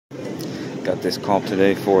Got this call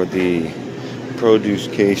today for the produce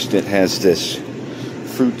case that has this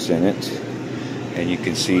fruits in it, and you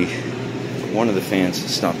can see one of the fans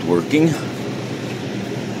stopped working.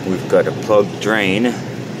 We've got a plugged drain,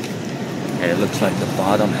 and it looks like the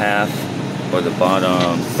bottom half, or the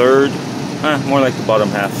bottom third, more like the bottom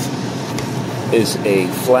half, is a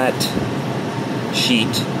flat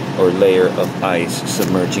sheet or layer of ice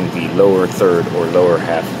submerging the lower third or lower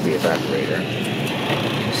half of the evaporator.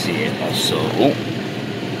 You see it also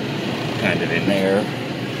kind of in there.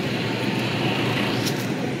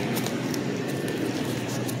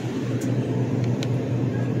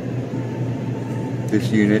 This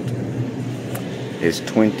unit is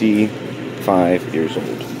 25 years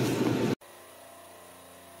old.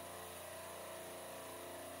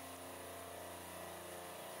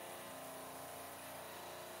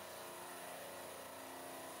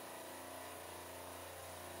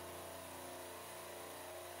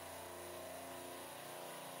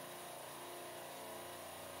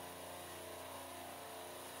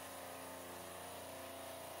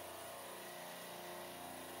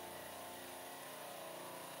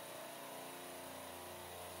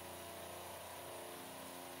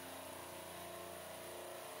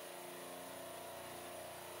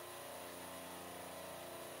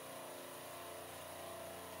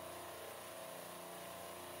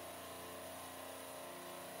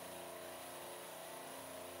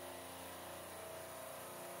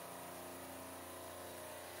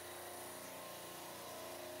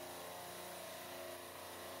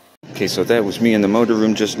 Okay, so that was me in the motor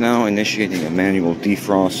room just now, initiating a manual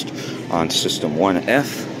defrost on system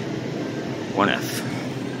 1F.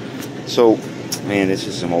 So, man, this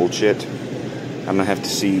is some old shit. I'm gonna have to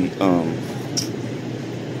see,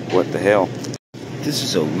 what the hell. This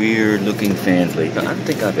is a weird looking fan blade. I don't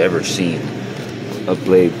think I've ever seen a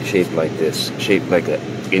blade shaped like this, shaped like an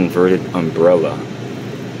inverted umbrella.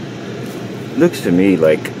 Looks to me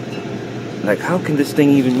like how can this thing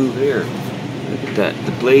even move air? Look at that.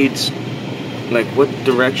 The blades, like, what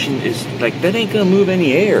direction is, like, that ain't gonna move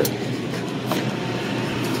any air.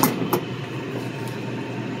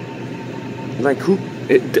 Like,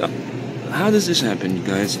 how does this happen, you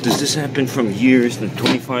guys? Does this happen from years, the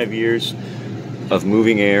 25 years of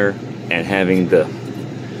moving air and having the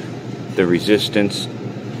resistance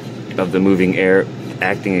of the moving air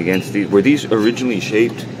acting against these? Were these originally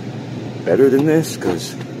shaped better than this?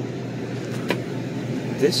 Because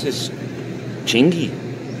this is chingy.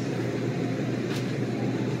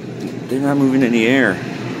 They're not moving any air.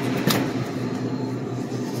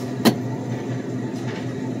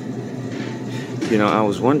 You know, I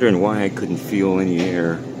was wondering why I couldn't feel any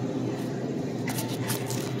air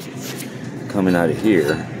coming out of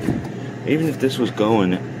here. Even if this was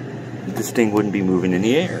going, this thing wouldn't be moving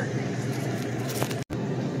any air.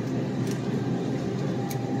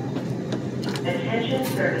 Attention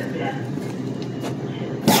service desk.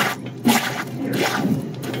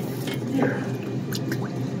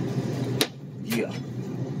 Yeah.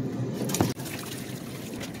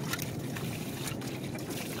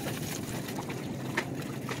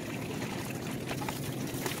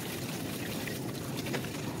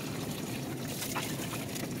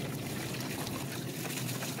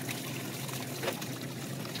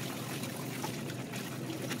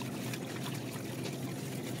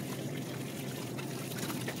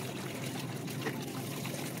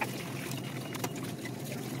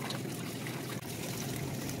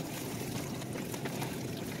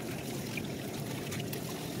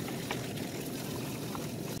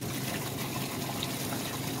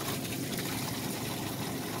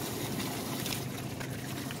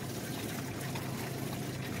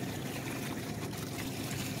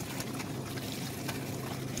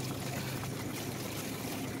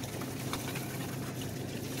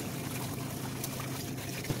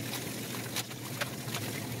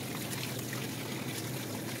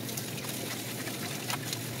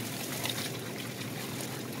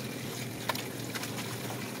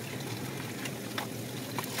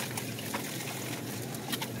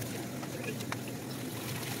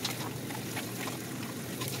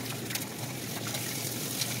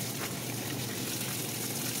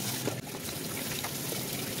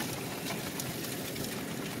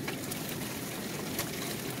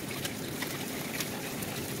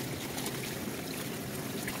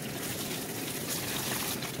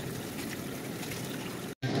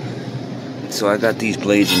 So I got these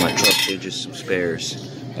blades in my truck. They're just some spares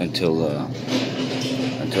until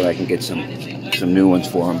I can get some new ones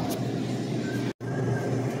for them.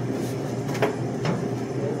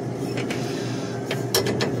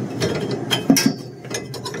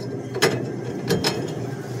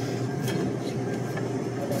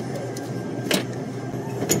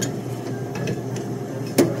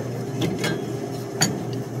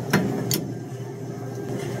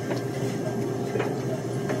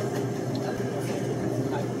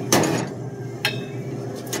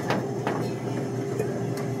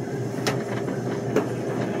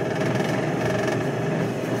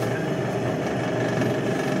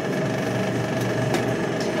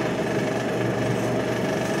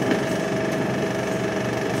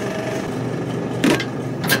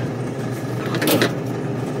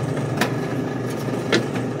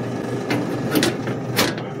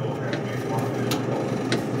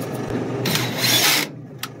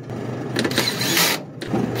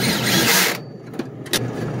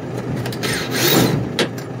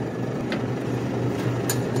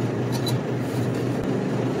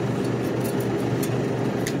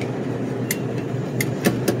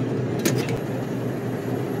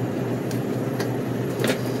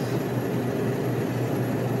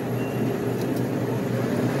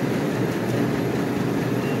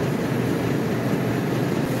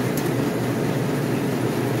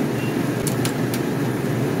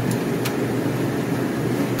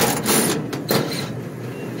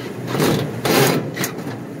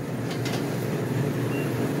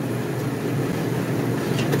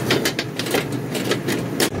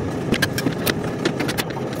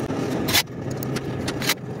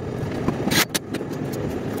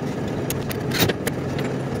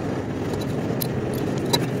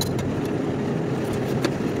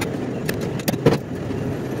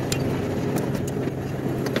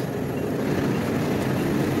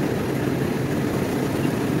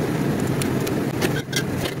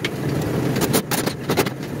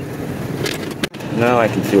 Now I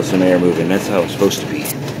can feel some air moving. That's how it's supposed to be.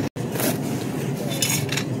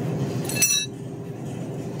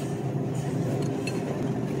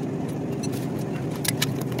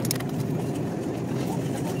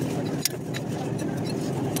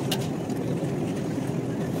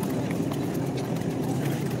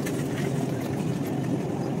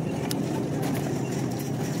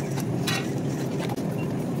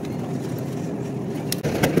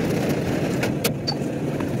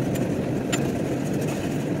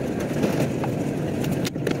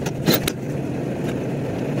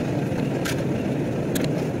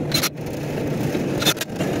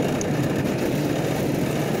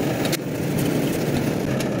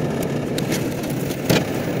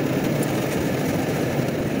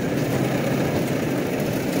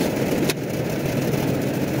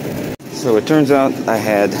 So it turns out I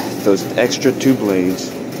had those extra 2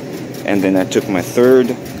 blades, and then I took my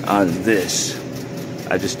third out of this.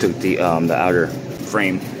 I just took the outer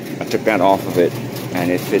frame. I took that off of it,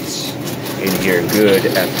 and it fits in here good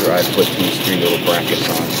after I put these 3 little brackets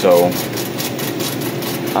on. So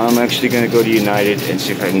I'm actually going to go to United and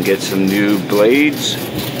see if I can get some new blades,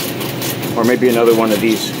 or maybe another one of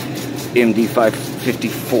these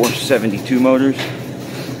MD55472 motors,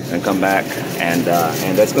 and come back, and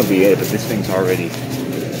that's gonna be it. But this thing's already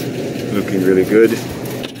looking really good.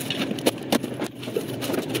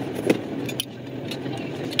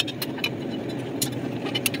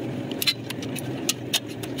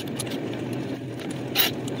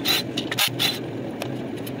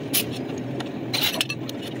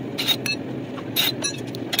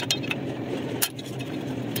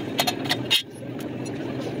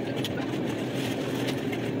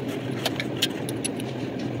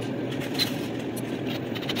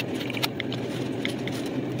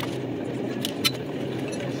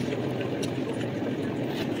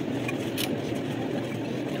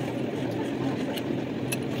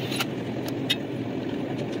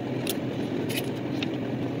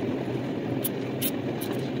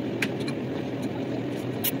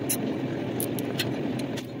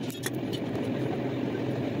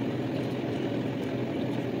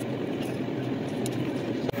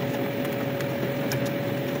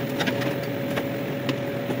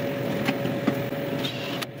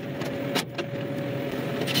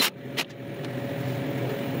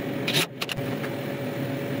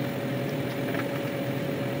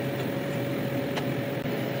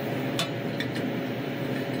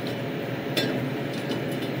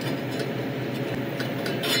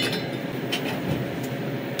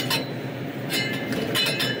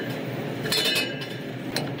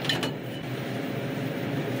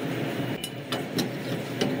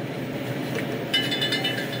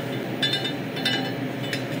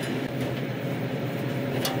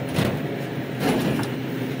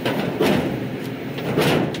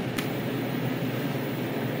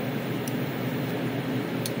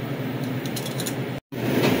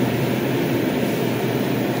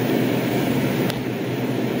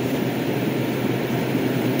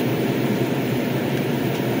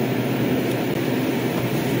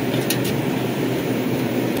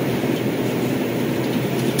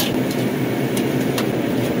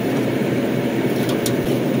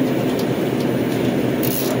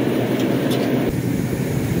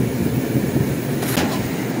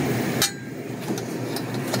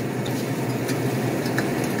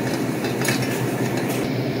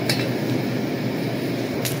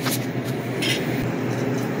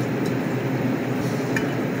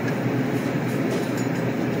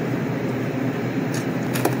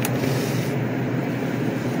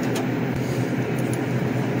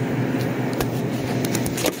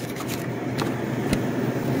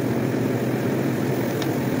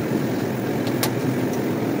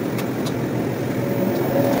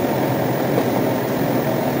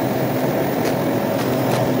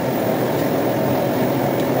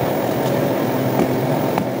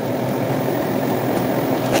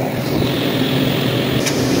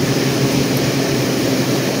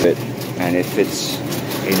 it, and it fits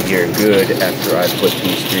in here good after I put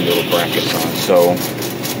these 3 little brackets on. So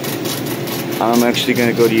I'm actually going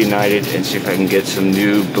to go to United and see if I can get some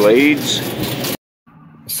new blades.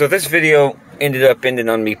 So this video ended up ending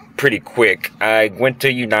on me pretty quick. I went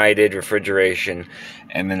to United Refrigeration,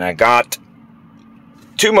 and then I got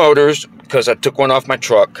 2 motors because I took one off my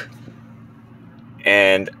truck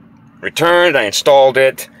and returned. I installed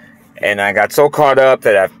it, and I got so caught up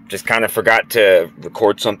that I just kind of forgot to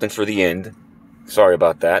record something for the end. Sorry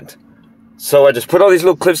about that. So I just put all these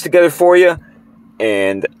little clips together for you,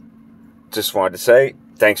 and just wanted to say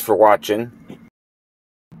thanks for watching.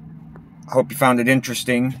 Hope you found it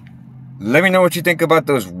interesting. Let me know what you think about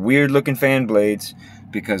those weird looking fan blades,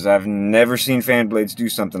 because I've never seen fan blades do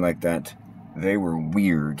something like that. They were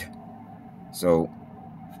weird. So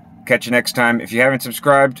catch you next time. If you haven't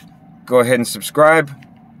subscribed, go ahead and subscribe.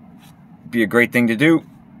 Be a great thing to do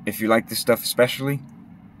if you like this stuff especially.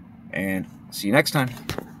 And see you next time.